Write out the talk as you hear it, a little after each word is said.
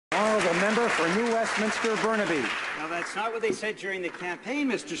Honourable Member for New Westminster Burnaby. Now, that's not what they said during the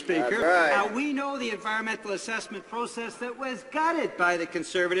campaign, Mr. Speaker. That's right. We know the environmental assessment process that was gutted by the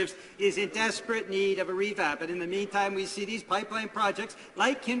Conservatives is in desperate need of a revamp. And in the meantime, we see these pipeline projects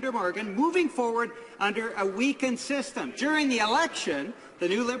like Kinder Morgan moving forward under a weakened system. During the election, the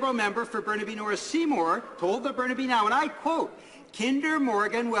new Liberal member for Burnaby North Seymour told the Burnaby Now, and I quote, "Kinder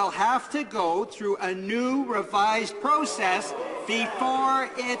Morgan will have to go through a new revised process before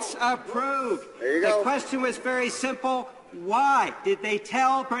it's approved." There you the go. question was very simple. Why did they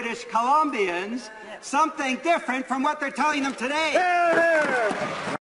tell British Columbians something different from what they're telling them today?